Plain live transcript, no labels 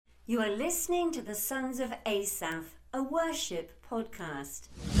You are listening to the Sons of Asaph, a worship podcast.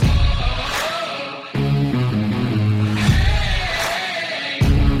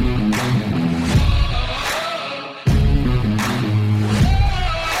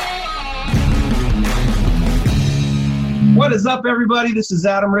 What is up, everybody? This is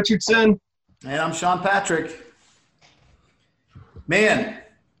Adam Richardson. And I'm Sean Patrick. Man,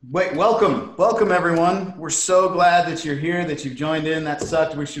 welcome. Welcome, everyone. We're so glad that you're here, that you've joined in. That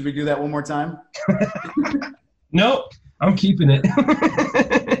sucked. Should we do that one more time? Nope, I'm keeping it.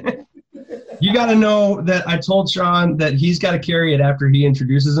 You got to know that I told Sean that he's got to carry it after he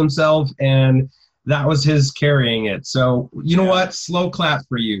introduces himself, and that was his carrying it. So, you know what? Slow clap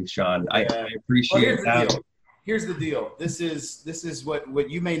for you, Sean. I appreciate that. Here's the deal. This is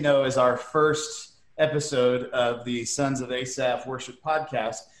what you may know as our first episode of the Sons of Asaph Worship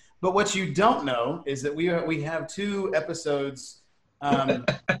Podcast. But what you don't know is that we have two episodes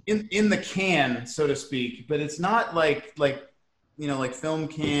in the can, so to speak. But it's not like film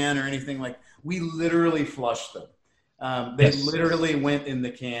can or anything. Like, we literally flushed them. They literally went in the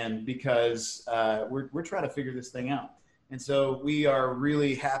can because we're trying to figure this thing out. And so we are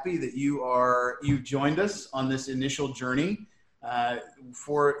really happy that you've joined us on this initial journey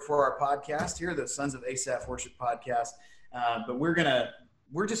for our podcast here, the Sons of Asaph Worship Podcast. But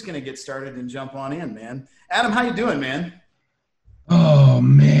we're just gonna get started and jump on in, man. Adam, how you doing, man? Oh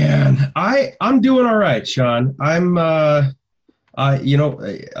man, I'm doing all right, Sean. I'm the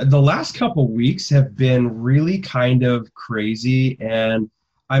last couple weeks have been really kind of crazy, and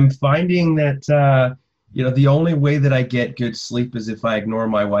I'm finding that the only way that I get good sleep is if I ignore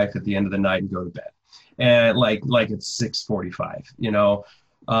my wife at the end of the night and go to bed. And like it's 6:45,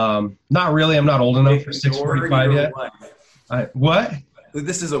 not really. I'm not old enough for 6:45 yet. What?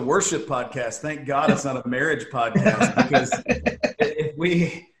 This is a worship podcast. Thank God it's not a marriage podcast, because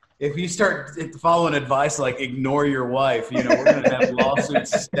if you start following advice like ignore your wife, we're going to have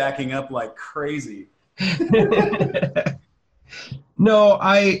lawsuits stacking up like crazy. No,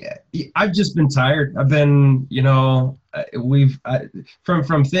 I've just been tired. I've been,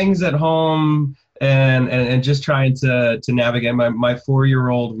 from things at home and just trying to navigate. My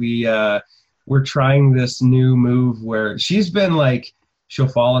 4-year-old, we're trying this new move where she's been like, she'll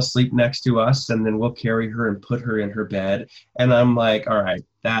fall asleep next to us and then we'll carry her and put her in her bed. And I'm like, all right,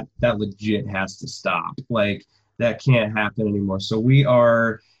 that legit has to stop. Like, that can't happen anymore. So we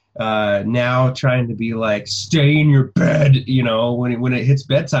are now trying to be like, stay in your bed. When it hits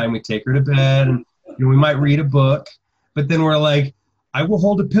bedtime, we take her to bed and we might read a book, but then we're like, I will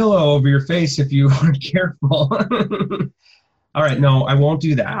hold a pillow over your face if you aren't careful. All right, no, I won't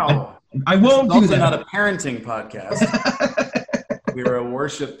do that. I won't do that. It's also not a parenting podcast. We're a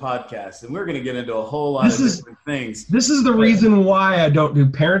worship podcast, and we're going to get into a whole lot of different things. This is the reason why I don't do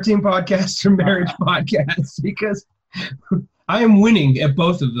parenting podcasts or marriage podcasts, because I am winning at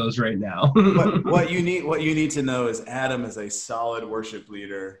both of those right now. What you need to know is Adam is a solid worship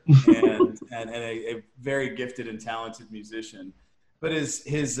leader and a very gifted and talented musician. But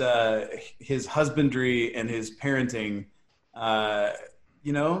his husbandry and his parenting, we're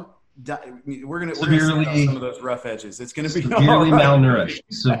gonna see out some of those rough edges. It's gonna be severely malnourished.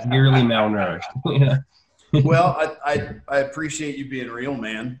 Severely malnourished. Yeah. Well, I appreciate you being real,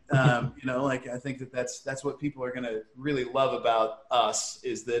 man. I think that's what people are gonna really love about us,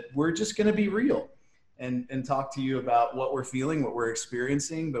 is that we're just gonna be real and talk to you about what we're feeling, what we're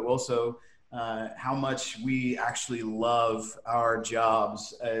experiencing, but also how much we actually love our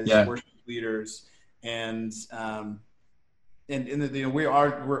jobs as worship leaders, and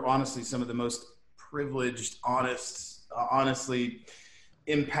we're honestly some of the most privileged, honestly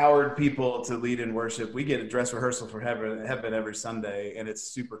empowered people to lead in worship. We get a dress rehearsal for heaven every Sunday, and it's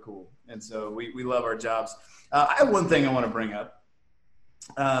super cool. And so we love our jobs. I have one thing I want to bring up.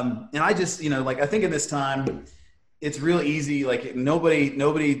 And I just, I think in this time, it's real easy. Like,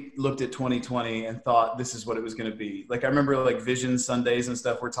 nobody looked at 2020 and thought this is what it was going to be. Like, I remember like Vision Sundays and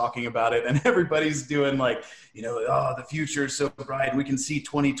stuff, we're talking about it, and everybody's doing like, the future is so bright, and we can see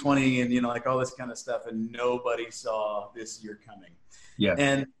 2020 and, like all this kind of stuff. And nobody saw this year coming.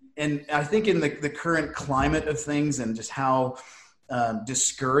 Yeah. And I think in the current climate of things, and just how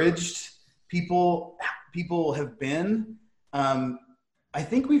discouraged people have been, I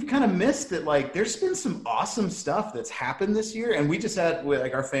think we've kind of missed that. Like, there's been some awesome stuff that's happened this year. And we just had,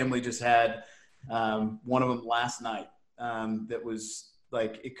 our family just had one of them last night that was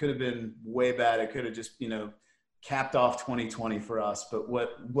like, it could have been way bad. It could have just, capped off 2020 for us. But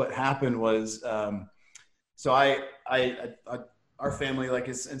what happened was, so our family, like,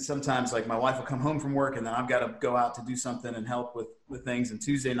 and sometimes like my wife will come home from work and then I've got to go out to do something and help with the things. And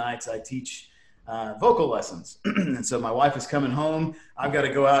Tuesday nights I teach vocal lessons. And so my wife is coming home. I've got to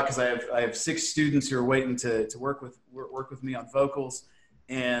go out because I have 6 students who are waiting to work with me on vocals.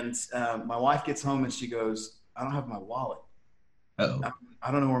 And my wife gets home and she goes, I don't have my wallet. Uh-oh.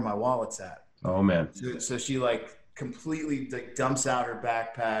 I don't know where my wallet's at. Oh man. So she like completely like dumps out her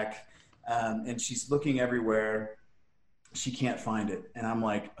backpack, and she's looking everywhere. She can't find it. And I'm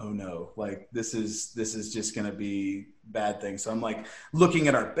like, oh no, like this is just going to be bad thing. So I'm like looking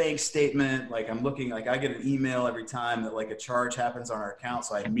at our bank statement. Like I'm looking, like I get an email every time that like a charge happens on our account.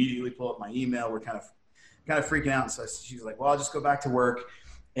 So I immediately pull up my email. We're kind of freaking out. So she's like, well, I'll just go back to work.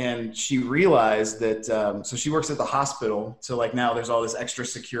 And she realized that, so she works at the hospital. So like now there's all this extra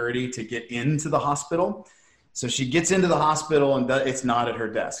security to get into the hospital. So she gets into the hospital and it's not at her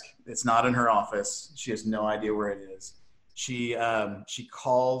desk. It's not in her office. She has no idea where it is. She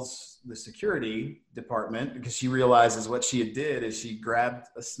calls the security department because she realizes what she did is she grabbed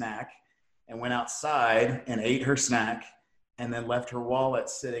a snack and went outside and ate her snack and then left her wallet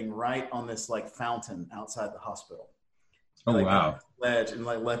sitting right on this like fountain outside the hospital. Oh, like, wow. Ledge, and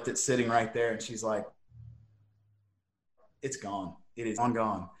like left it sitting right there. And she's like, it's gone. It is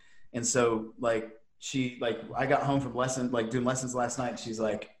gone. And so like I got home from doing lessons last night. And she's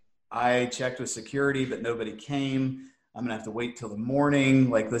like, I checked with security, but nobody came. I'm going to have to wait till the morning.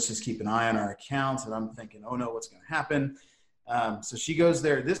 Like, let's just keep an eye on our accounts. And I'm thinking, oh no, what's going to happen? So she goes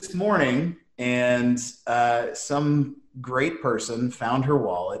there this morning and some great person found her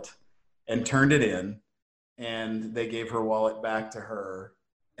wallet and turned it in. And they gave her wallet back to her.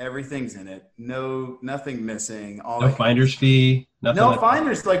 Everything's in it. Nothing missing. No finder's fee. Nothing. No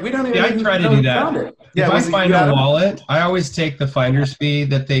finders. Like we don't even. Yeah, I try to do that. Yeah, if I find a wallet, I always take the finder's fee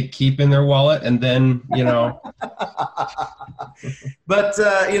that they keep in their wallet, and then But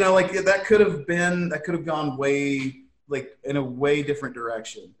like that could have gone way like in a way different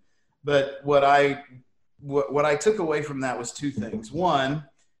direction. But what I took away from that was 2 things. One,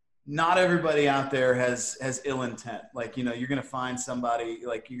 not everybody out there has ill intent. Like, you're going to find somebody,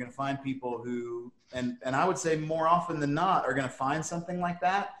 like you're going to find people who, and I would say more often than not are going to find something like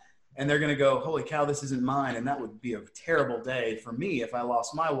that. And they're going to go, holy cow, this isn't mine. And that would be a terrible day for me if I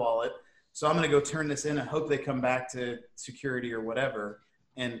lost my wallet. So I'm going to go turn this in and hope they come back to security or whatever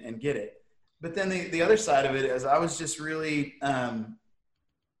and get it. But then the other side of it is I was just really,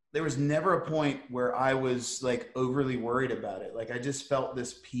 there was never a point where I was like overly worried about it. Like I just felt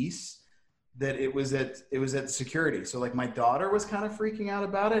this peace that it was at security. So like my daughter was kind of freaking out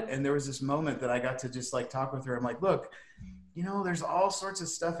about it. And there was this moment that I got to just like talk with her. I'm like, look, there's all sorts of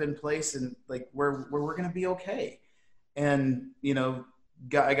stuff in place and like where we're going to be okay. And,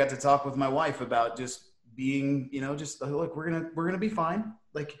 I got to talk with my wife about just being, just look, we're going to be fine.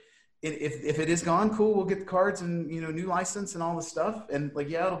 Like, if it is gone, cool, we'll get the cards and, new license and all the stuff. And like,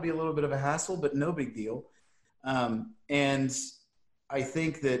 yeah, it'll be a little bit of a hassle, but no big deal. And I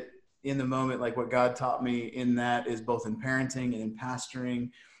think that in the moment, like what God taught me in that is both in parenting and in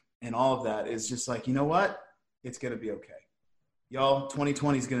pastoring and all of that is just like, you know what? It's going to be okay. Y'all,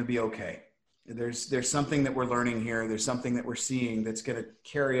 2020 is going to be okay. There's something that we're learning here. There's something that we're seeing that's going to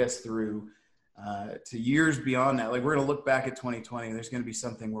carry us through to years beyond that. Like we're going to look back at 2020 and there's going to be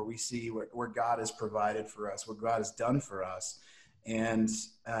something where we see where God has provided for us, what God has done for us. And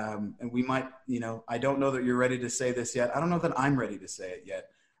we might, I don't know that you're ready to say this yet. I don't know that I'm ready to say it yet,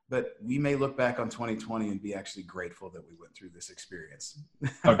 but we may look back on 2020 and be actually grateful that we went through this experience.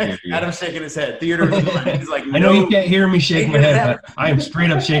 Adam's shaking his head. Theater of the mind. He's like, no. I know you can't hear me shaking my head, but I am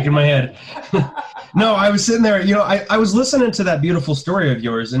straight up shaking my head. No, I was sitting there, I was listening to that beautiful story of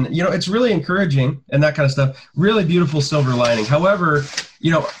yours and, it's really encouraging and that kind of stuff, really beautiful silver lining. However,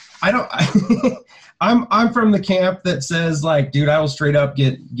 I'm from the camp that says like, dude, I will straight up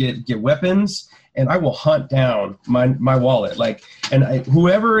get weapons and I will hunt down my wallet. Like, and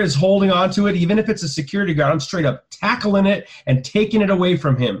whoever is holding on to it, even if it's a security guard, I'm straight up tackling it and taking it away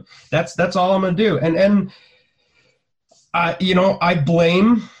from him. That's all I'm going to do. And I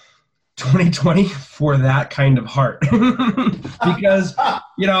blame 2020 for that kind of heart because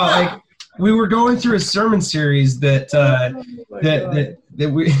like we were going through a sermon series that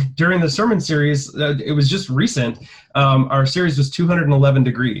we during the sermon series it was just recent. Our series was 211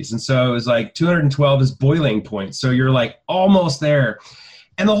 degrees, and so it was like 212 is boiling point, so you're like almost there.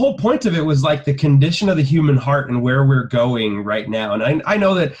 And the whole point of it was like the condition of the human heart and where we're going right now. And I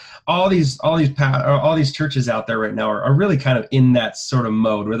know that all these churches out there right now are really kind of in that sort of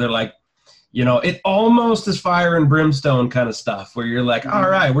mode where they're like, it almost is fire and brimstone kind of stuff where you're like, all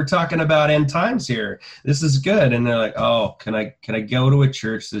right, we're talking about end times here. This is good. And they're like, oh, can I go to a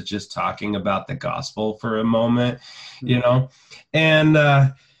church that's just talking about the gospel for a moment, And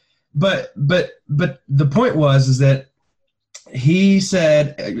but the point is that he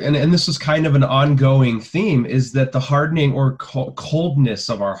said, and this was kind of an ongoing theme, is that the hardening or coldness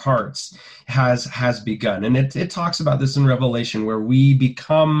of our hearts has begun. And it talks about this in Revelation, where we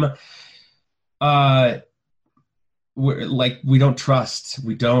become we don't trust,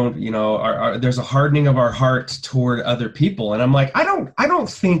 we don't, there's a hardening of our heart toward other people. And I'm like, I don't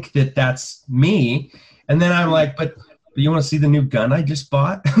think that that's me. And then I'm like, but you want to see the new gun I just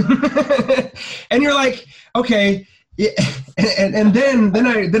bought? And you're like, okay. And then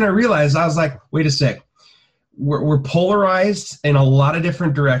I realized, I was like, wait a sec. We're polarized in a lot of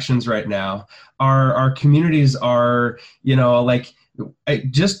different directions right now. Our communities are,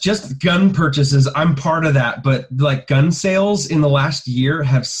 just gun purchases. I'm part of that, but like gun sales in the last year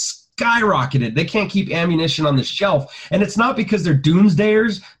have skyrocketed. They can't keep ammunition on the shelf, and it's not because they're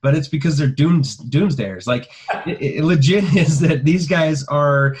doomsdayers, but it's because they're doomsdayers. Like it legit is that these guys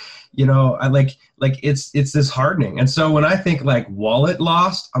are, it's this hardening. And so when I think like wallet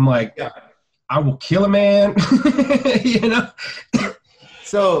lost, I'm like, I will kill a man,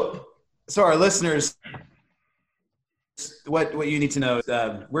 So our listeners, what you need to know is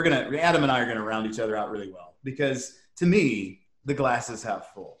Adam and I are gonna round each other out really well, because to me, the glass is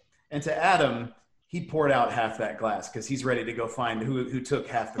half full. And to Adam, he poured out half that glass because he's ready to go find who took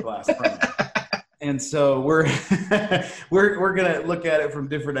half the glass from him. And so we're going to look at it from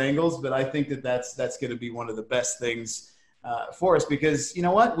different angles, but I think that's going to be one of the best things for us, because you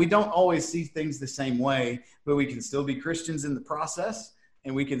know what? We don't always see things the same way, but we can still be Christians in the process,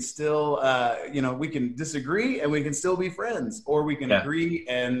 and we can still, we can disagree and we can still be friends, or we can agree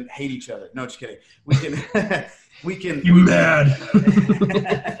and hate each other. No, just kidding. We can, we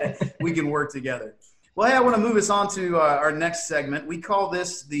can work together. Well, hey, I want to move us on to our next segment. We call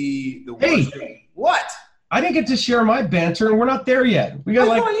this the Hey, what? I didn't get to share my banter, and we're not there yet. We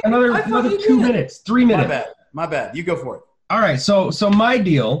got another 2 minutes, 3 minutes. My bad. You go for it. All right. So my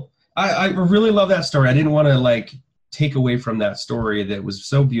deal, I really love that story. I didn't want to take away from that story that was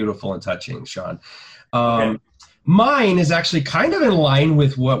so beautiful and touching, Sean. Okay. Mine is actually kind of in line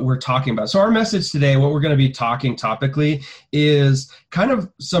with what we're talking about. So our message today, what we're going to be talking topically, is kind of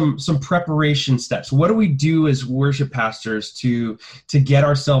some preparation steps. What do we do as worship pastors to get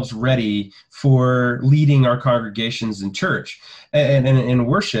ourselves ready for leading our congregations in church and in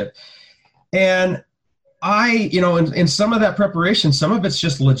worship? And in some of that preparation, some of it's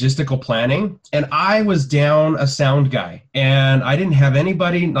just logistical planning. And I was down a sound guy, and I didn't have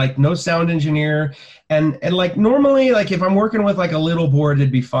anybody, no sound engineer. And normally, if I'm working with a little board,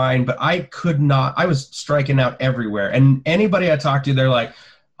 it'd be fine, but I could not. I was striking out everywhere. And anybody I talked to, they're like,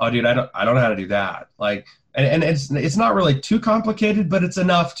 oh dude, I don't know how to do that. And it's not really too complicated, but it's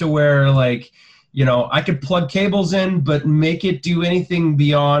enough to where I could plug cables in, but make it do anything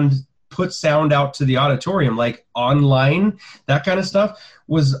beyond put sound out to the auditorium, online, that kind of stuff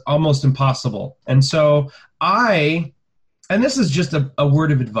was almost impossible. And so and this is just a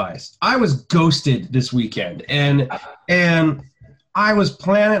word of advice, I was ghosted this weekend, and I was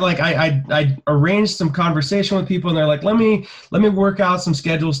planning, I arranged some conversation with people, and they're like, let me work out some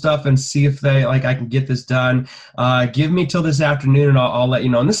schedule stuff and see if I can get this done. Give me till this afternoon and I'll let you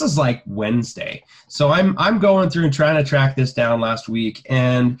know. And this is Wednesday. So I'm going through and trying to track this down last week,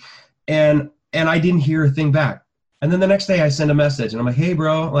 and I didn't hear a thing back. And then the next day I send a message and I'm like, hey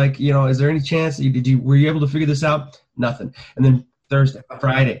bro, is there any chance were you able to figure this out? Nothing. And then Thursday,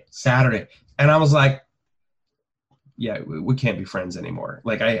 Friday, Saturday. And I was like, yeah, we can't be friends anymore.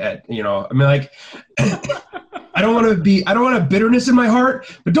 I don't want to have bitterness in my heart,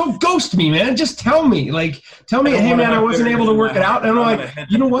 but don't ghost me, man. Just tell me, tell me, hey man, I wasn't able to work it out. And I'm like,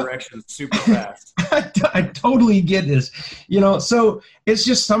 you know what? Super fast. I totally get this, so it's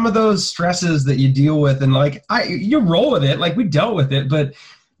just some of those stresses that you deal with. And you roll with it. We dealt with it, but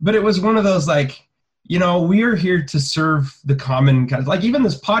it was one of those, we are here to serve the common guys. Even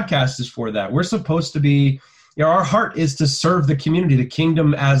this podcast is for that. We're supposed to be, our heart is to serve the community, the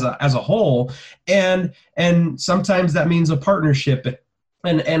kingdom as a whole. And sometimes that means a partnership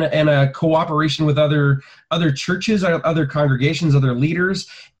and a cooperation with other churches, other congregations, other leaders.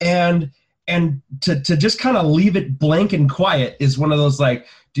 And to just kind of leave it blank and quiet is one of those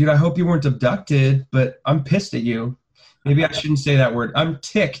dude, I hope you weren't abducted, but I'm pissed at you. Maybe I shouldn't say that word. I'm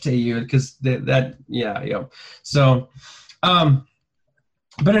ticked at you because So,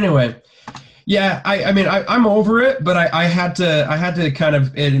 but anyway, Yeah, I mean, I'm over it, but I had to kind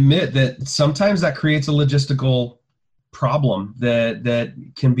of admit that sometimes that creates a logistical problem that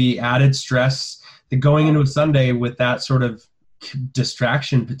can be added stress. That going into a Sunday with that sort of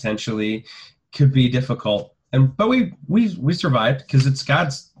distraction potentially could be difficult. But we survived because it's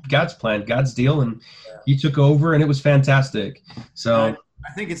God's plan, God's deal, and He took over, and it was fantastic. So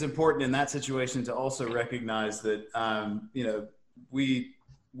I think it's important in that situation to also recognize that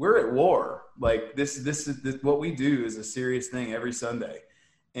we're at war. Like this what we do is a serious thing every Sunday,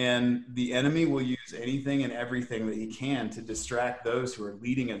 and the enemy will use anything and everything that he can to distract those who are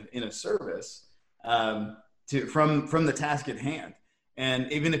leading in a service from the task at hand.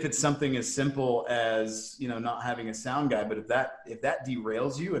 And even if it's something as simple as not having a sound guy, but if that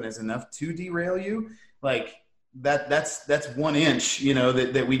derails you and is enough to derail you, like that's 1 inch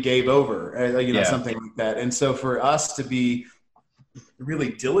that we gave over, something like that. And so for us to be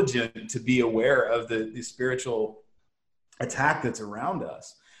really diligent, to be aware of the spiritual attack that's around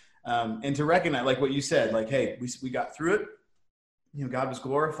us, and to recognize, like what you said, like, hey, we got through it, God was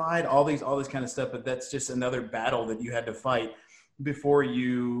glorified, all these kind of stuff, but that's just another battle that you had to fight before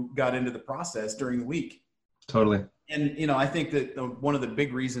you got into the process during the week. Totally. And I think that one of the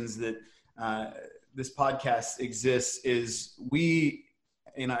big reasons that this podcast exists is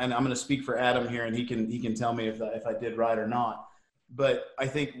and I'm going to speak for Adam here, and he can tell me if I did right or not. But I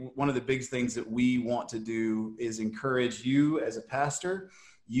think one of the big things that we want to do is encourage you as a pastor,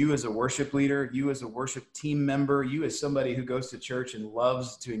 you as a worship leader, you as a worship team member, you as somebody who goes to church and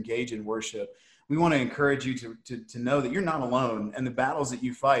loves to engage in worship. We want to encourage you to know that you're not alone, and the battles that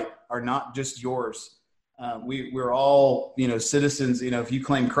you fight are not just yours. We're all, citizens. If you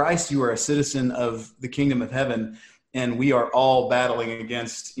claim Christ, you are a citizen of the kingdom of heaven, and we are all battling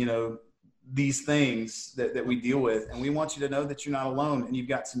against, these things that we deal with. And we want you to know that you're not alone, and you've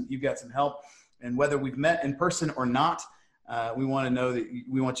got some help. And whether we've met in person or not, we want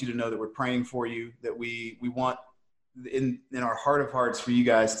you to know that we're praying for you, that we want in our heart of hearts for you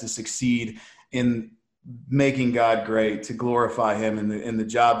guys to succeed in making God great, to glorify Him in the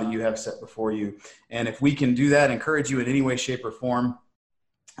job that you have set before you. And if we can do that, encourage you in any way, shape, or form,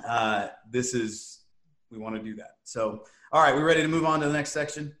 we want to do that. So, all right, we ready to move on to the next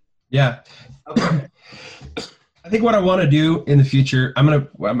section? Yeah. Okay. I think what I want to do in the future, I'm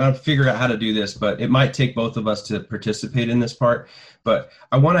gonna figure out how to do this, but it might take both of us to participate in this part. But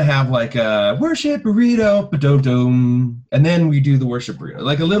I want to have like a worship burrito, ba-dum-dum, and then we do the worship burrito,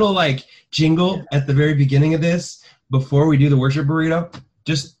 like a little like jingle at the very beginning of this before we do the worship burrito,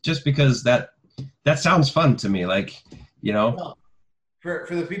 just because that sounds fun to me, like Well, for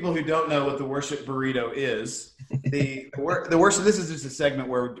the people who don't know what the worship burrito is, the worship. This is just a segment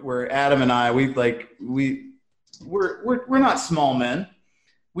where Adam and I we're not small men.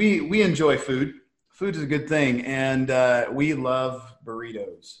 We enjoy food. Food is a good thing, and we love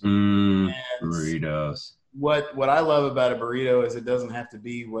burritos. Burritos. What I love about a burrito is it doesn't have to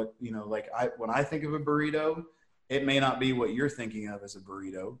be what when I think of a burrito, it may not be what you're thinking of as a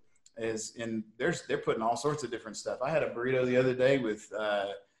burrito. They're putting all sorts of different stuff. I had a burrito the other day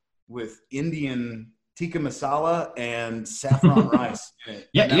with Indian tikka masala and saffron rice.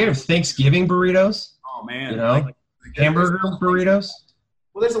 Yeah, you have Thanksgiving burritos. Oh man, hamburger burritos.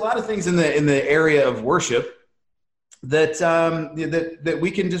 Well, there's a lot of things in the area of worship that we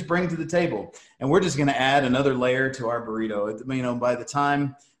can just bring to the table, and we're just going to add another layer to our burrito. By the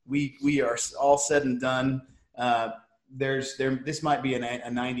time we are all said and done, this might be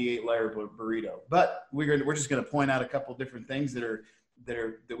a 98 layer burrito, but we're just going to point out a couple different things that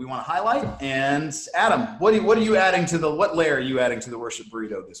we want to highlight. And Adam, what layer are you adding to the worship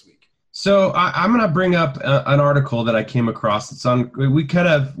burrito this week? So I'm going to bring up an article that I came across. It's on. We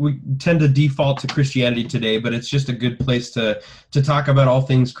tend to default to Christianity today, but it's just a good place to talk about all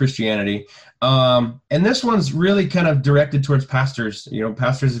things Christianity. And this one's really kind of directed towards pastors,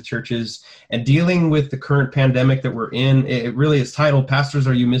 pastors of churches, and dealing with the current pandemic that we're in. It really is titled "Pastors,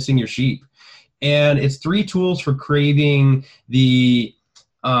 Are You Missing Your Sheep?" And it's 3 tools for craving the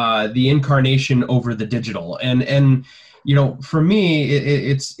incarnation over the digital. And for me,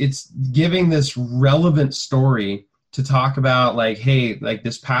 it's giving this relevant story to talk about, like, hey, like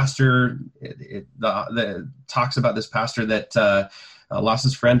this pastor, talks about this pastor that lost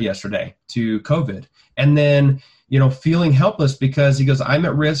his friend yesterday to COVID. And then, feeling helpless because he goes, I'm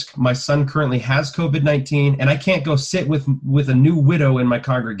at risk. My son currently has COVID-19 and I can't go sit with a new widow in my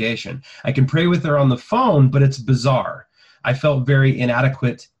congregation. I can pray with her on the phone, but it's bizarre. I felt very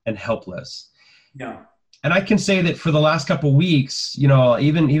inadequate and helpless. Yeah. And I can say that for the last couple of weeks,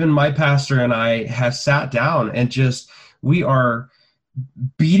 even my pastor and I have sat down and we are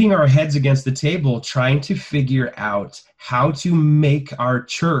beating our heads against the table, trying to figure out how to make our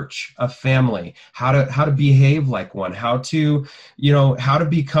church a family, how to behave like one, how to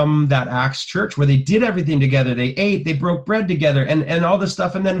become that Acts church where they did everything together. They ate, they broke bread together, and all this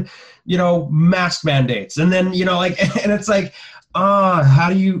stuff. And then, mask mandates. And then, and it's like, how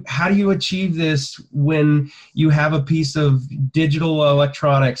do you achieve this when you have a piece of digital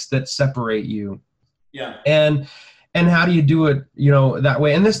electronics that separate you? Yeah. And how do you do it, that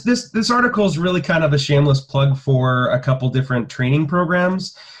way? And this article is really kind of a shameless plug for a couple different training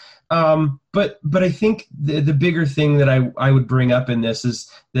programs. But I think the bigger thing that I would bring up in this is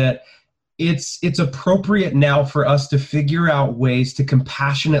that it's appropriate now for us to figure out ways to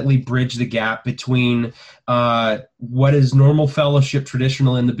compassionately bridge the gap between what is normal fellowship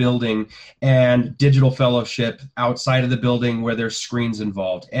traditional in the building and digital fellowship outside of the building where there's screens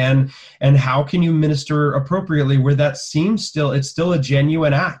involved, and how can you minister appropriately where that seems it's still a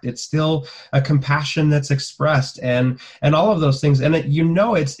genuine act, it's still a compassion that's expressed, and all of those things, and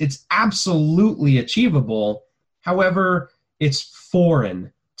it's absolutely achievable. However, it's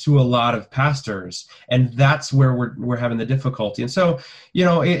foreign to a lot of pastors, and that's where we're having the difficulty. And so,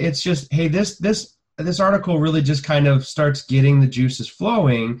 it's just, hey, this article really just kind of starts getting the juices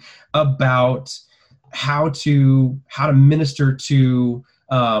flowing about how to minister to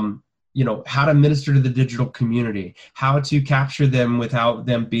how to minister to the digital community, how to capture them without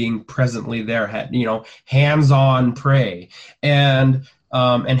them being presently there, hands-on pray, and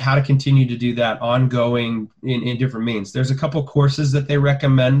how to continue to do that ongoing in different means. There's a couple courses that they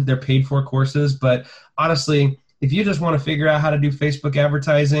recommend. They're paid for courses, but honestly, if you just want to figure out how to do Facebook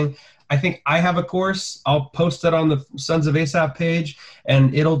advertising, I think I have a course. I'll post it on the Sons of Asaph page,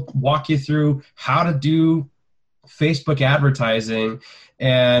 and it'll walk you through how to do Facebook advertising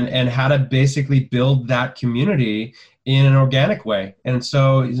and how to basically build that community in an organic way. And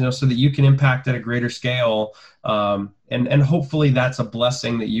so, so that you can impact at a greater scale. And hopefully that's a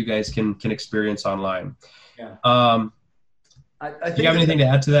blessing that you guys can experience online. Yeah. I think do you have anything to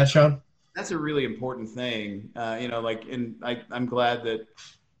add to that, Sean? That's a really important thing. And I'm glad that,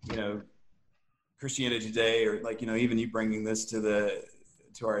 Christianity Today, or even you bringing this to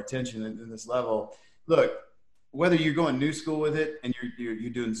our attention in this level. Look, whether you're going new school with it and you're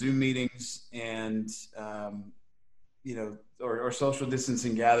doing Zoom meetings and, or social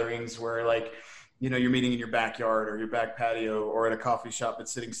distancing gatherings where you're meeting in your backyard or your back patio or at a coffee shop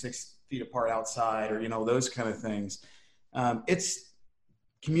that's sitting 6 feet apart outside, or, those kind of things.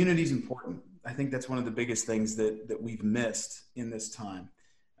 Community is important. I think that's one of the biggest things that we've missed in this time,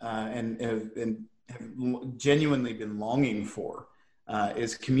 and have genuinely been longing for,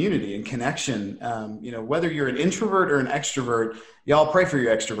 is community and connection. Whether you're an introvert or an extrovert, y'all pray for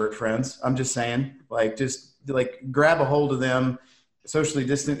your extrovert friends. I'm just saying, just grab a hold of them, socially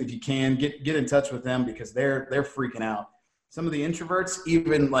distant if you can, get in touch with them, because they're freaking out. Some of the introverts,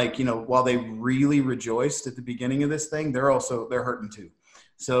 even while they really rejoiced at the beginning of this thing, they're hurting too.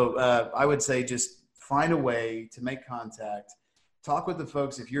 So I would say just find a way to make contact, talk with the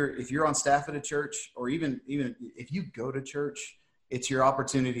folks. If you're on staff at a church, or even if you go to church, it's your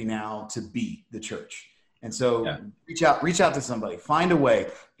opportunity now to be the church. And so reach out to somebody, find a way.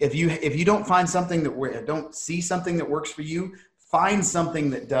 If you don't find something don't see something that works for you, find something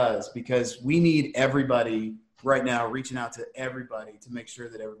that does, because we need everybody right now reaching out to everybody to make sure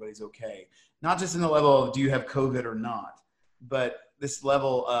that everybody's okay. Not just in the level of do you have COVID or not, but this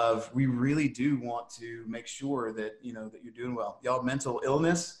level of we really do want to make sure that that you're doing well. Y'all, mental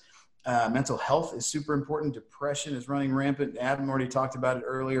illness, mental health is super important. Depression is running rampant. Adam already talked about it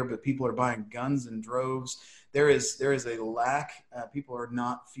earlier, but people are buying guns in droves. There is a lack. People are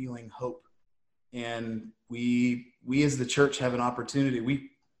not feeling hope, and we as the church have an opportunity.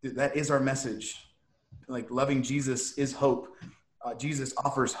 That is our message. Loving Jesus is hope. Jesus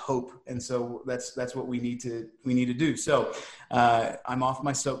offers hope, and so that's what we need to do. So I'm off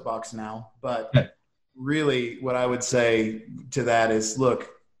my soapbox now, but really, what I would say to that is, look,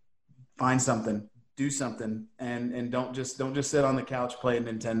 find something, do something, and don't just sit on the couch playing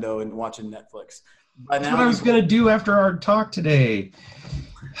Nintendo and watching Netflix. That's what I was gonna do after our talk today.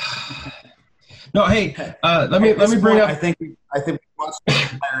 No, hey, let me bring up. I think we watched the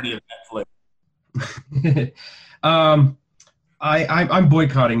entirety of Netflix. I'm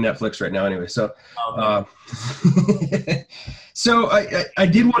boycotting Netflix right now anyway. So, so I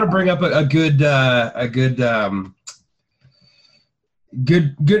did want to bring up a good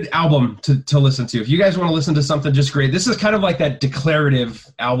album to listen to. If you guys want to listen to something just great, this is kind of like that declarative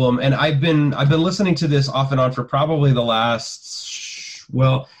album, and I've been listening to this off and on for probably the last,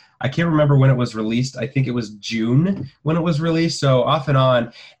 I can't remember when it was released. I think it was June when it was released. So off and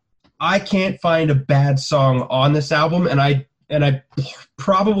on, I can't find a bad song on this album, and I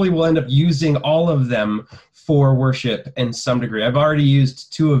probably will end up using all of them for worship in some degree. I've already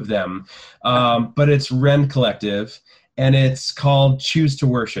used 2 of them, but it's Ren Collective, and it's called Choose to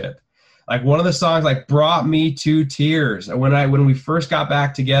Worship. Like one of the songs like brought me to tears. When we first got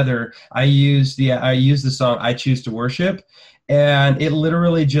back together, I used the song I Choose to Worship, and it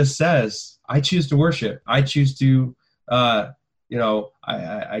literally just says, I choose to worship. I choose to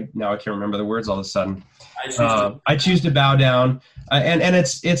I now I can't remember the words all of a sudden. I choose to bow down, and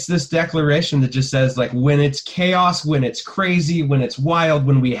it's this declaration that just says, like, when it's chaos, when it's crazy, when it's wild,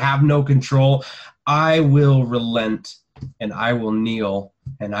 when we have no control, I will relent and I will kneel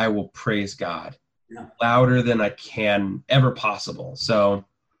and I will praise God louder than I can ever possible. So,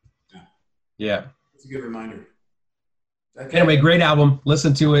 yeah, it's a good reminder. Okay. Anyway, great album.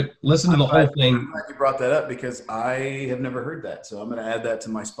 Listen to it. Listen to the whole thing. I'm glad you brought that up because I have never heard that. So I'm going to add that to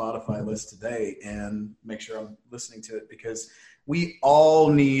my Spotify list today and make sure I'm listening to it, because we all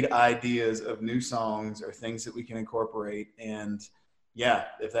need ideas of new songs or things that we can incorporate. And yeah,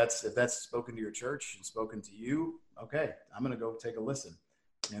 if that's spoken to your church and spoken to you, okay, I'm going to go take a listen.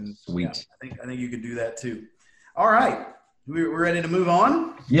 And sweet. Yeah, I think you can do that too. All right. We're ready to move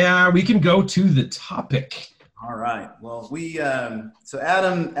on? Yeah, we can go to the topic. All right. Well, so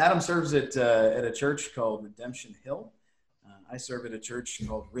Adam serves at a church called Redemption Hill. I serve at a church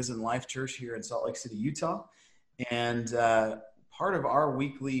called Risen Life Church here in Salt Lake City, Utah. And part of our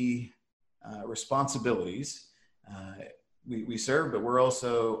weekly responsibilities, we serve, but we're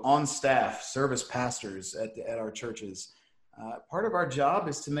also on staff, service pastors at our churches. Part of our job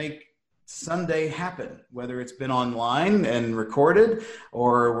is to make Sunday happen, whether it's been online and recorded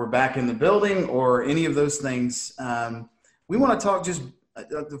or we're back in the building or any of those things. We want to talk just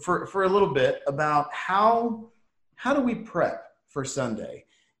for a little bit about how do we prep for Sunday.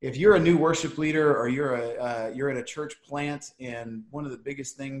 If you're a new worship leader or you're at a church plant, and one of the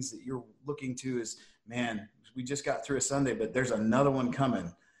biggest things that you're looking to is, man, we just got through a Sunday, but there's another one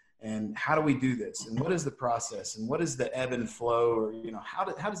coming. And how do we do this? And what is the process? And what is the ebb and flow? Or, how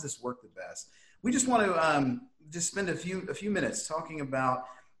does this work the best? We just want to just spend a few minutes talking about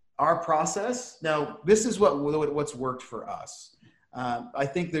our process. Now, this is what's worked for us. I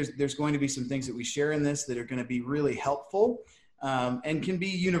think there's going to be some things that we share in this that are going to be really helpful and can be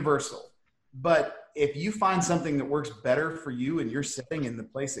universal. But if you find something that works better for you and you're sitting in the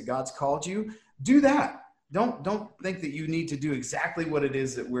place that God's called you, do that. Don't think that you need to do exactly what it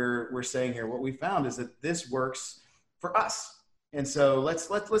is that we're saying here. What we found is that this works for us. And so let's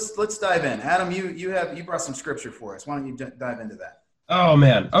dive in. Adam, you brought some scripture for us. Why don't you dive into that? Oh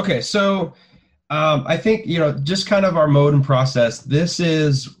man. Okay. So I think, just kind of our mode and process. This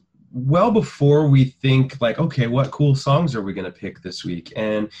is well before we think like, okay, what cool songs are we going to pick this week?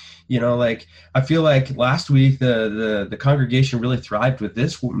 And, I feel like last week, the congregation really thrived with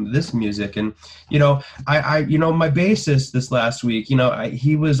this music. And, my bassist this last week,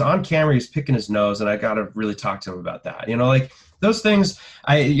 he was on camera, he's picking his nose, and I got to really talk to him about that. Those things,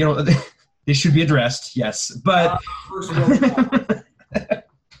 they should be addressed. Yes. But,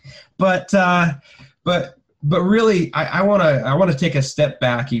 but really, I want to take a step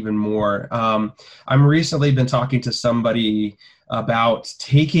back even more. I'm recently been talking to somebody about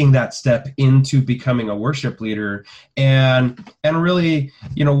taking that step into becoming a worship leader, and really,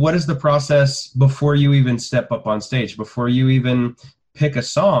 what is the process before you even step up on stage, before you even pick a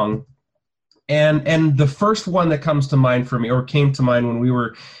song? And the first one that comes to mind for me, or came to mind when we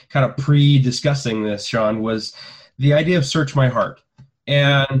were kind of pre-discussing this, Sean, was the idea of search my heart.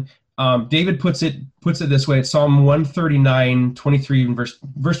 And David puts it this way. It's Psalm 139, 23, and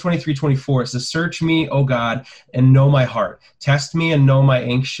verse 23, 24. It says, "Search me, O God, and know my heart. Test me and know my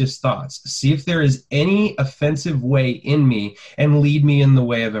anxious thoughts. See if there is any offensive way in me, and lead me in the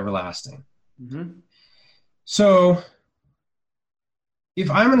way of everlasting." Mm-hmm. So if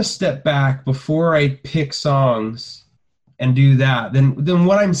I'm going to step back before I pick songs and do that, then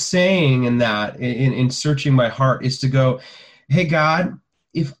what I'm saying in that, in searching my heart, is to go, hey, God,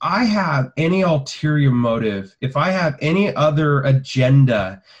 if I have any ulterior motive, if I have any other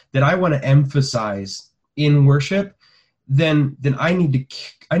agenda that I want to emphasize in worship, then I need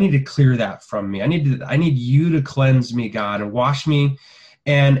to clear that from me. I need you to cleanse me, God, and wash me,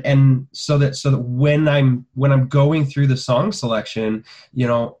 and so that when I'm going through the song selection,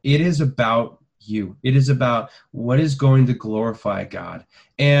 it is about you. It is about what is going to glorify God.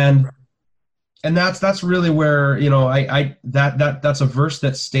 And that's really where, that's a verse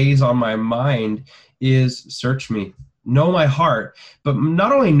that stays on my mind, is search me, know my heart, but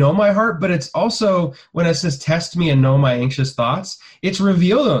not only know my heart, but it's also when it says test me and know my anxious thoughts, it's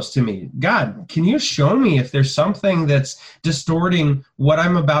reveal those to me. God, can you show me if there's something that's distorting what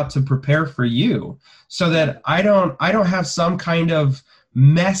I'm about to prepare for you, so that I don't have some kind of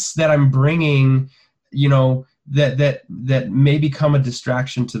mess that I'm bringing, that may become a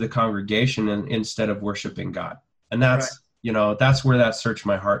distraction to the congregation instead of worshiping God. And that's, right. That's where that search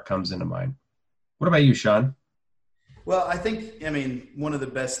my heart comes into mind. What about you, Sean? Well, I think, one of the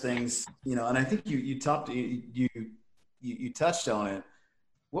best things, and I think you touched on it.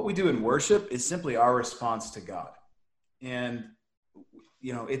 What we do in worship is simply our response to God. And,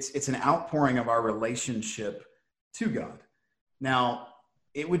 it's an outpouring of our relationship to God. Now,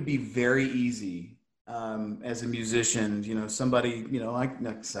 it would be very easy as a musician, somebody, I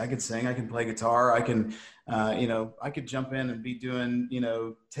could sing, I can play guitar, I can, I could jump in and be doing,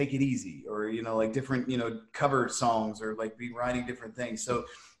 Take It Easy, or, like different, cover songs, or like be writing different things. So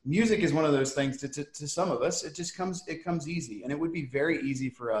music is one of those things to some of us, it comes easy. And it would be very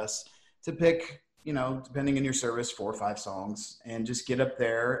easy for us to pick, depending on your service, 4 or 5 songs and just get up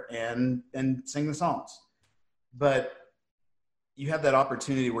there and sing the songs. But you have that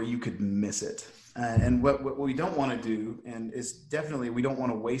opportunity where you could miss it. And what we don't want to do, and is definitely, we don't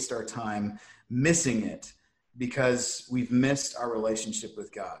want to waste our time missing it because we've missed our relationship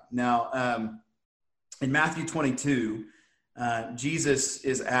with God. Now, in Matthew 22, Jesus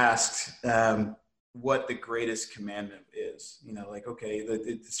is asked what the greatest commandment is.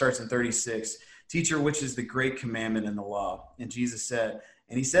 It starts in 36. Teacher, which is the great commandment in the law? And Jesus said,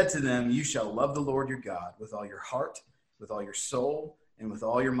 and he said to them, you shall love the Lord your God with all your heart, with all your soul, and with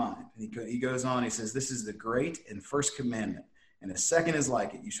all your mind. And he goes on, he says, this is the great and first commandment. And the second is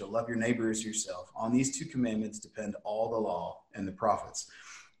like it. You shall love your neighbor as yourself. On these 2 commandments depend all the law and the prophets.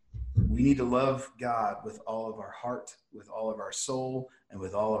 We need to love God with all of our heart, with all of our soul, and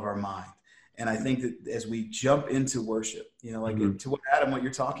with all of our mind. And I think that as we jump into worship, to what Adam, what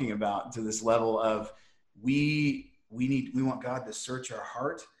you're talking about, to this level of we want God to search our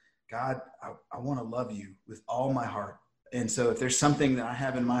heart. God, I want to love you with all my heart. And so if there's something that I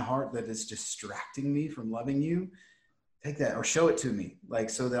have in my heart that is distracting me from loving you, take that or show it to me,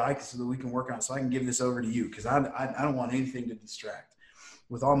 so that we can work on it, so I can give this over to you, because I don't want anything to distract.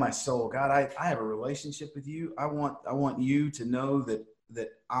 With all my soul, God, I have a relationship with you. I want you to know that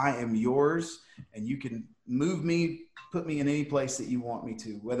I am yours, and you can move me, put me in any place that you want me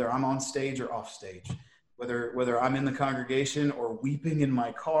to, whether I'm on stage or off stage. Whether I'm in the congregation or weeping in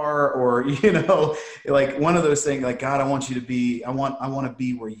my car, or, like one of those things, like, God, I want you to be, I want to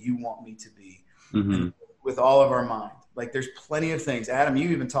be where you want me to be, with all of our mind. Like, there's plenty of things. Adam, you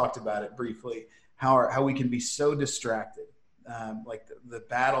even talked about it briefly, how we can be so distracted. Like the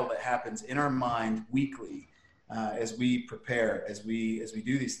battle that happens in our mind weekly, as we prepare, as we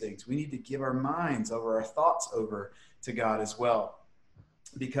do these things, we need to give our minds over, our thoughts over to God as well,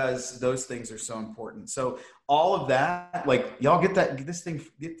 because those things are so important. So all of that, like, y'all get this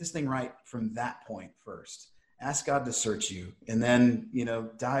thing right from that point first. Ask God to search you, and then,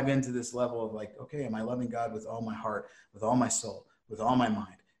 dive into this level of like, okay, am I loving God with all my heart, with all my soul, with all my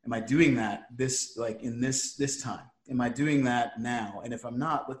mind? Am I doing that in this time? Am I doing that now? And if I'm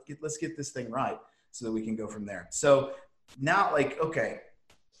not, let's get this thing right so that we can go from there. So now, okay,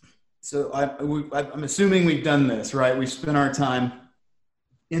 so I'm assuming we've done this, right? We've spent our time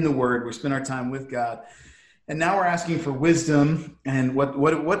in the Word, we spend our time with God, and now we're asking for wisdom. And what's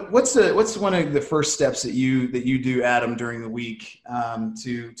one of the first steps that you do, Adam, during the week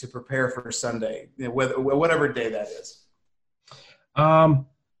to prepare for Sunday, whatever day that is?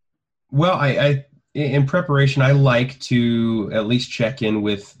 Well, I in preparation, I like to at least check in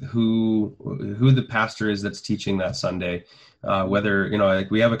with who the pastor is that's teaching that Sunday. Whether,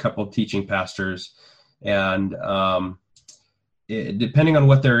 we have a couple of teaching pastors, and depending on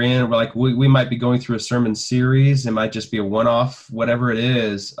what they're in, we might be going through a sermon series. It might just be a one-off, whatever it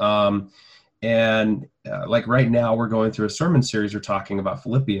is. And right now we're going through a sermon series. We're talking about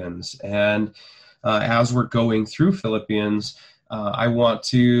Philippians. And as we're going through Philippians, I want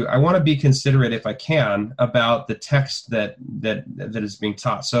to be considerate, if I can, about the text that is being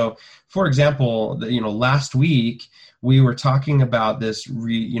taught. So, for example, last week we were talking about this,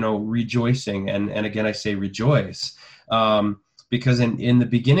 rejoicing, and again I say rejoice, because in the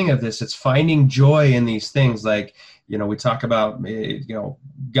beginning of this, it's finding joy in these things. Like, we talk about,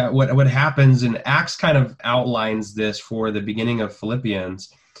 what happens, and Acts kind of outlines this for the beginning of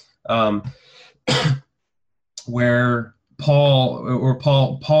Philippians, where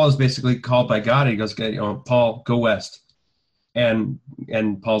Paul is basically called by God. And he goes, Paul, go west. And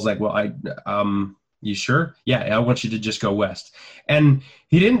Paul's like, well, You sure? Yeah, I want you to just go west. And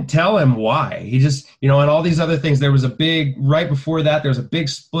he didn't tell him why. He just, and all these other things. There was right before that, there was a big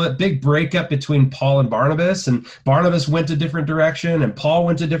split, big breakup between Paul and Barnabas. And Barnabas went a different direction and Paul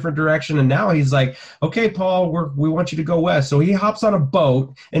went a different direction. And now he's like, okay, Paul, we want you to go west. So he hops on a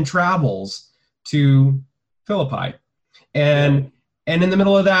boat and travels to Philippi. And in the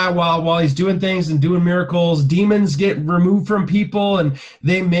middle of that, while he's doing things and doing miracles, demons get removed from people, and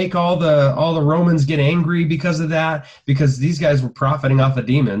they make all the Romans get angry because of that, because these guys were profiting off of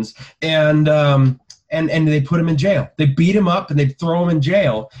demons, and they put him in jail. They beat him up and they throw him in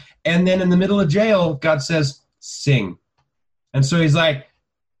jail. And then in the middle of jail, God says, sing. And so he's like,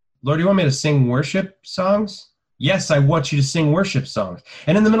 Lord, do you want me to sing worship songs? Yes, I want you to sing worship songs.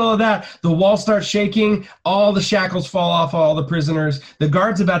 And in the middle of that, the wall starts shaking. All the shackles fall off all the prisoners. The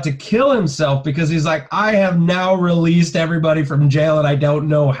guard's about to kill himself because he's like, I have now released everybody from jail and I don't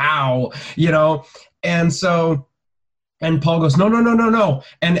know how, And so, and Paul goes, no.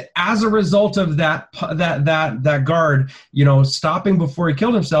 And as a result of that guard, stopping before he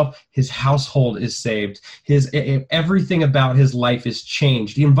killed himself, his household is saved. Everything about his life is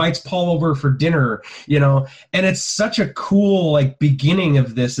changed. He invites Paul over for dinner, and it's such a cool beginning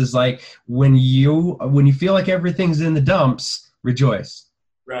of this is when you feel like everything's in the dumps, rejoice.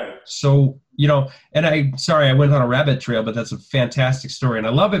 Right. So, and I went on a rabbit trail, but that's a fantastic story. And I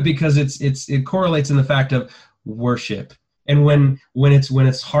love it because it correlates in the fact of worship. And when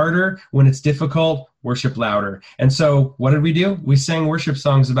it's harder, when it's difficult, worship louder. And so what did we do? We sang worship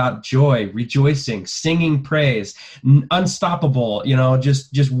songs about joy, rejoicing, singing praise, unstoppable,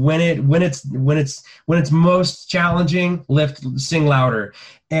 just when it's most challenging, sing louder.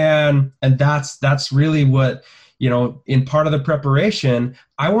 And that's really what, in part of the preparation,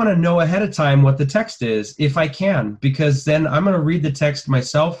 I want to know ahead of time what the text is, if I can, because then I'm going to read the text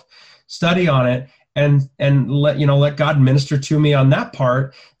myself, study on it, and let God minister to me on that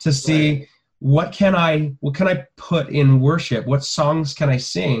part to see right. what can I put in worship? What songs can I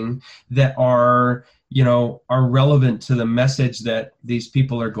sing that are relevant to the message that these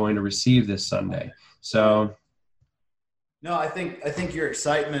people are going to receive this Sunday? So. No, I think your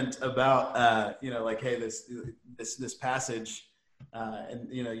excitement about hey, this passage, and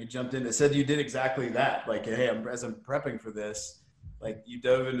you jumped in and said you did exactly that. Hey, as I'm prepping for this, you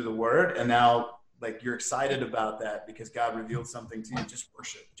dove into the Word, and now you're excited about that because God revealed something to you.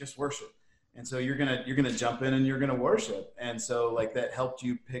 Just worship. And so you're gonna jump in and you're gonna worship. And so that helped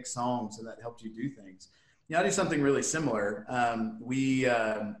you pick songs and that helped you do things. I do something really similar. We've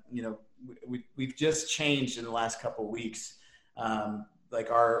just changed in the last couple of weeks,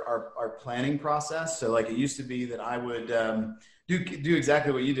 our planning process. So it used to be that I would do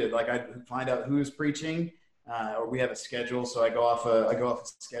exactly what you did. I'd find out who is preaching, or we have a schedule. So I go off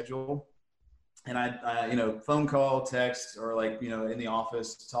a schedule. And I phone call, text, or in the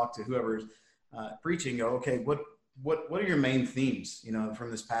office, talk to whoever's preaching. Go, okay, what are your main themes, from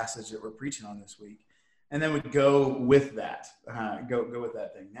this passage that we're preaching on this week, and then we'd go with that, go with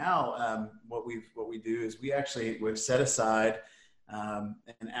that thing. Now, what we do is we've set aside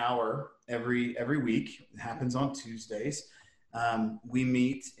an hour every week. It happens on Tuesdays. We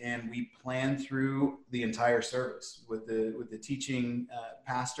meet and we plan through the entire service with the teaching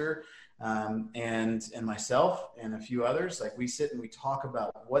pastor. And myself and a few others, we sit and we talk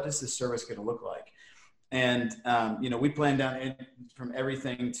about what is this service going to look like. And, we plan down from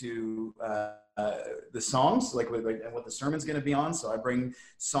everything to the songs, and what the sermon's going to be on. So I bring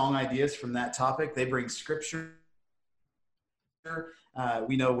song ideas from that topic. They bring scripture.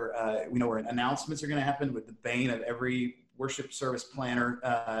 We know where announcements are going to happen, with the bane of every worship service planner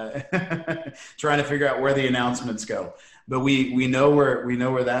trying to figure out where the announcements go. But we know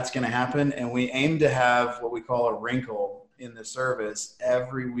where that's going to happen, and we aim to have what we call a wrinkle in the service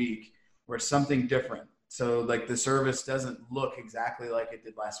every week, where something different. So the service doesn't look exactly like it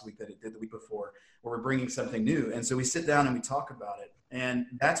did last week, that it did the week before, or we're bringing something new. And so we sit down and we talk about it, and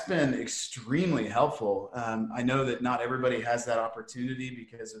that's been extremely helpful. I know that not everybody has that opportunity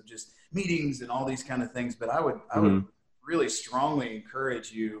because of just meetings and all these kind of things, but I would really strongly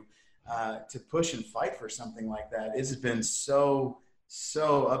encourage you to push and fight for something like that. It's been so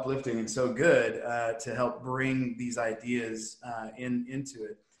uplifting and so good to help bring these ideas into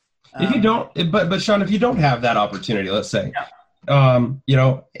it. If you don't, but Sean, if you don't have that opportunity, let's say,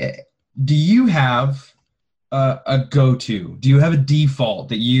 do you have a go-to? Do you have a default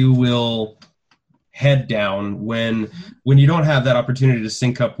that you will head down when you don't have that opportunity to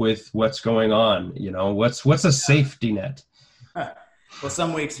sync up with what's going on? What's a safety net? Well,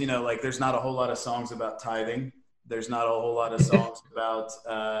 some weeks, there's not a whole lot of songs about tithing There's not a whole lot of songs about,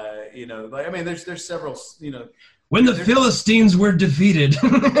 there's several, when the Philistines were defeated.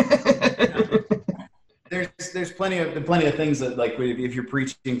 There's plenty of things that, like, if you're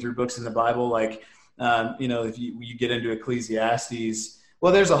preaching through books in the Bible, like, if you get into Ecclesiastes,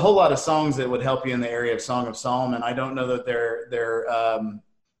 well, there's a whole lot of songs that would help you in the area of Song of Solomon. I don't know that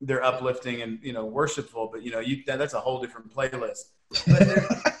they're uplifting and, worshipful, but that's a whole different playlist.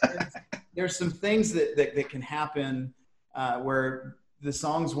 But there's some things that can happen where the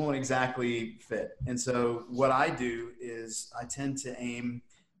songs won't exactly fit. And so what I do is I tend to aim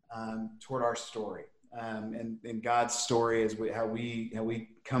toward our story, and God's story is how we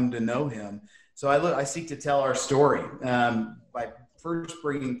come to know Him. So I seek to tell our story by first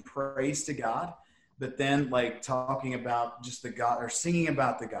bringing praise to God, but then, like, talking about just singing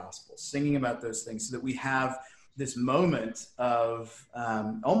about the gospel, singing about those things, so that we have this moment of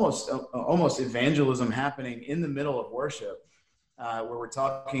almost evangelism happening in the middle of worship, where we're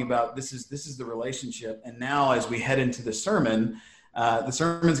talking about this is the relationship. And now, as we head into the sermon's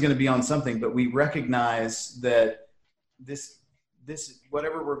going to be on something, but we recognize that this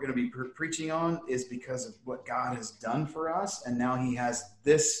whatever we're going to be preaching on is because of what God has done for us, and now He has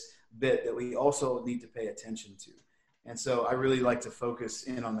this bit that we also need to pay attention to. And so I really like to focus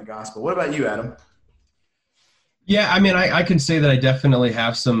in on the gospel. What about you, Adam? Yeah, I mean, I can say that I definitely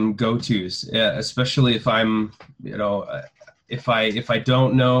have some go-tos, especially if I'm, if I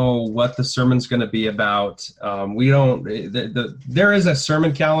don't know what the sermon's going to be about. There is a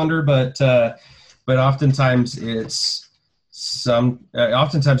sermon calendar, but oftentimes it's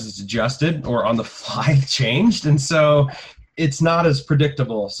adjusted or on the fly changed, and so it's not as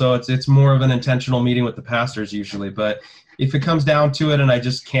predictable. So it's more of an intentional meeting with the pastors usually. But if it comes down to it and I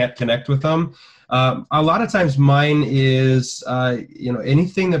just can't connect with them, a lot of times mine is,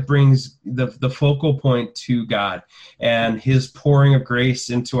 anything that brings the focal point to God and His pouring of grace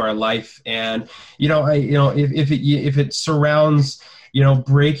into our life. And, if it surrounds,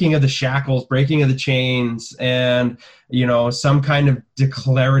 breaking of the shackles, breaking of the chains, and, some kind of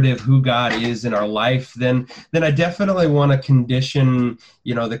declarative who God is in our life, then I definitely want to condition,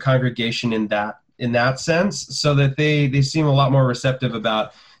 the congregation in that sense, so that they seem a lot more receptive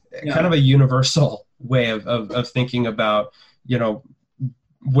about kind of a universal way of thinking about,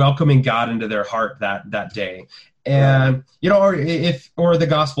 welcoming God into their heart that day. And, or the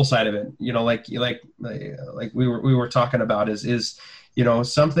gospel side of it, like we were talking about is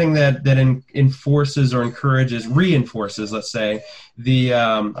something that enforces or reinforces, let's say, the,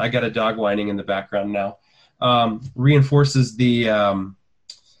 I got a dog whining in the background now, reinforces the,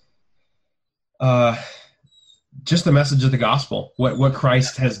 just the message of the gospel, what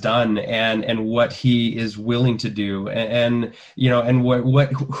Christ has done and what He is willing to do, and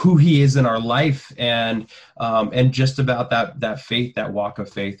who He is in our life, and just about that faith, that walk of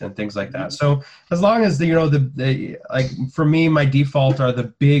faith, and things like that. So as long as the like, for me, my default are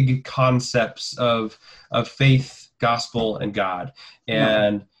the big concepts of faith, gospel, and God,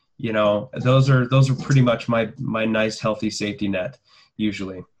 and those are pretty much my nice healthy safety net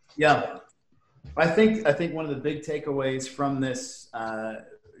usually. Yeah. I think one of the big takeaways from this,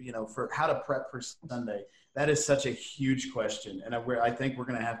 for how to prep for Sunday, that is such a huge question. And I think we're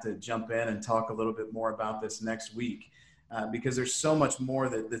going to have to jump in and talk a little bit more about this next week, because there's so much more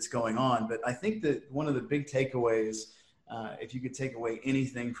that's going on. But I think that one of the big takeaways, if you could take away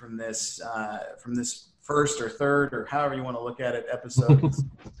anything from this first or third, or however you want to look at it, episode of the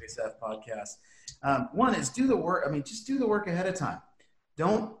ASAF podcast, one is do the work. I mean, just do the work ahead of time.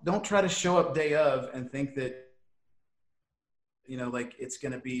 Don't try to show up day of and think that, like it's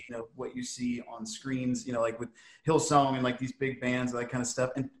going to be, what you see on screens, like with Hillsong and like these big bands, that kind of stuff.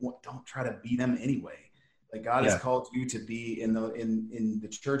 And don't try to be them anyway. Like God has called you to be in the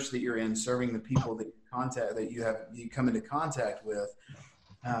church that you're in, serving the people that you come into contact with.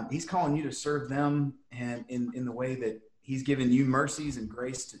 He's calling you to serve them, and in the way that He's given you mercies and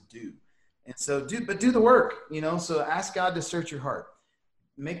grace to do. And so do the work, so ask God to search your heart.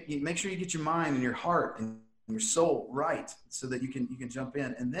 Make sure you get your mind and your heart and your soul right, so that you can jump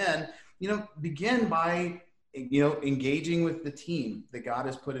in, and then begin by engaging with the team that God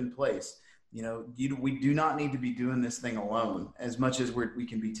has put in place. We do not need to be doing this thing alone, as much as we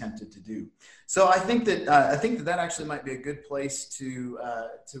can be tempted to do. So I think that actually might be a good place to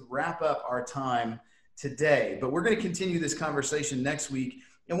wrap up our time today. But we're going to continue this conversation next week.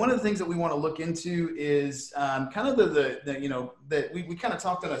 And one of the things that we want to look into is kind of that we kind of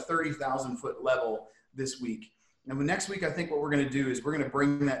talked on a 30,000 foot level this week. And next week, I think what we're going to do is we're going to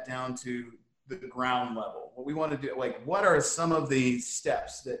bring that down to the ground level. What we want to do, like, what are some of the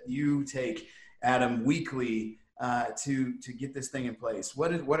steps that you take, Adam, weekly to get this thing in place?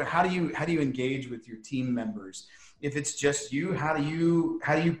 How do you engage with your team members? If it's just you, how do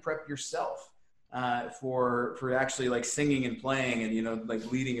you prep yourself for actually like singing and playing and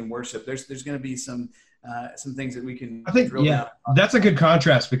like leading in worship? There's going to be some things that we can. I think drill down on. That's a good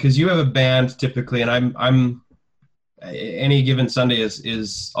contrast, because you have a band typically, and I'm any given Sunday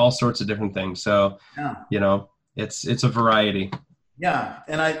is all sorts of different things. So it's a variety. Yeah,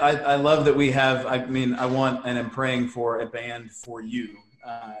 and I love that we have. I mean, I want and I'm praying for a band for you,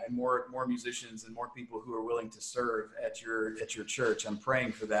 and more musicians and more people who are willing to serve at your church. I'm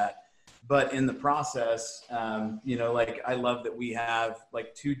praying for that. But in the process, like I love that we have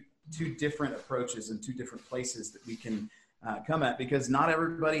like two different approaches and two different places that we can come at, because not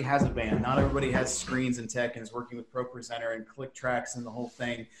everybody has a band, not everybody has screens and tech and is working with Pro Presenter and click tracks and the whole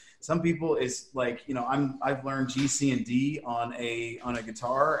thing. Some people is like, I've learned G, C, and D on a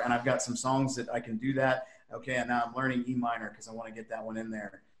guitar, and I've got some songs that I can do that. Okay, and now I'm learning E minor because I want to get that one in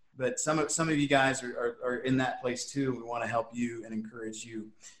there. But some of you guys are in that place too. We want to help you and encourage you.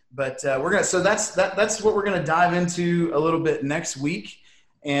 But that's what we're gonna dive into a little bit next week.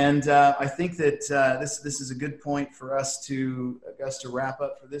 And I think that this is a good point for us to wrap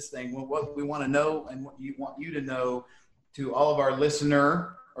up for this thing. Well, what we want to know and what you want you to know to all of our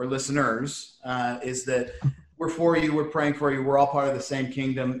listeners is that we're for you, we're praying for you, we're all part of the same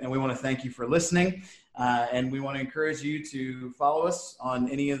kingdom, and we want to thank you for listening. And we want to encourage you to follow us on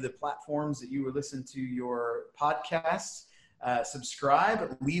any of the platforms that you would listen to your podcasts.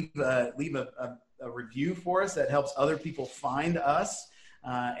 Subscribe, leave a review for us that helps other people find us.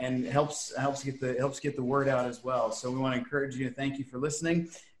 And helps get the word out as well. So we want to encourage you. Thank you for listening.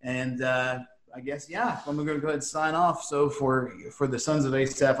 And I guess I'm going to go ahead and sign off. So for the Sons of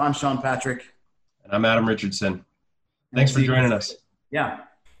Asaph, I'm Sean Patrick, and I'm Adam Richardson. Thanks for joining us. Yeah.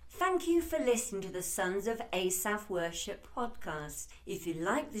 Thank you for listening to the Sons of Asaph Worship podcast. If you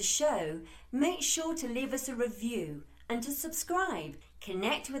like the show, make sure to leave us a review and to subscribe.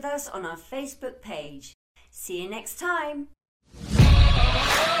 Connect with us on our Facebook page. See you next time.